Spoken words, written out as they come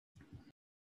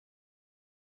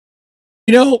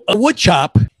A wood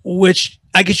chop, which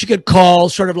I guess you could call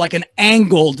sort of like an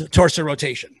angled torso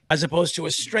rotation, as opposed to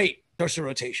a straight torso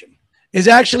rotation, is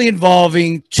actually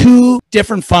involving two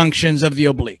different functions of the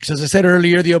obliques. As I said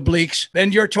earlier, the obliques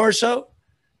bend your torso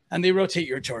and they rotate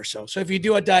your torso. So if you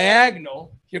do a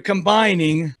diagonal, you're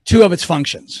combining two of its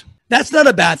functions. That's not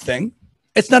a bad thing.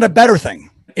 It's not a better thing.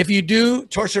 If you do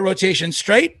torso rotation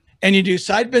straight and you do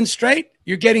side bend straight,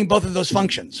 you're getting both of those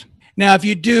functions. Now, if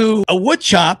you do a wood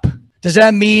chop, does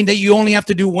that mean that you only have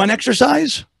to do one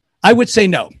exercise? I would say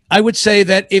no. I would say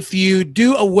that if you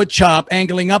do a wood chop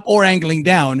angling up or angling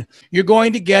down, you're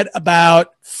going to get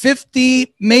about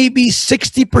 50, maybe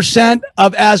 60%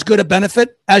 of as good a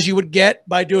benefit as you would get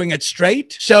by doing it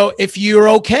straight. So if you're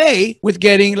okay with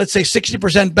getting, let's say,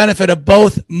 60% benefit of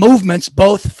both movements,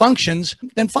 both functions,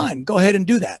 then fine, go ahead and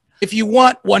do that. If you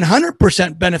want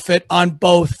 100% benefit on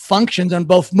both functions, on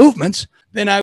both movements, then I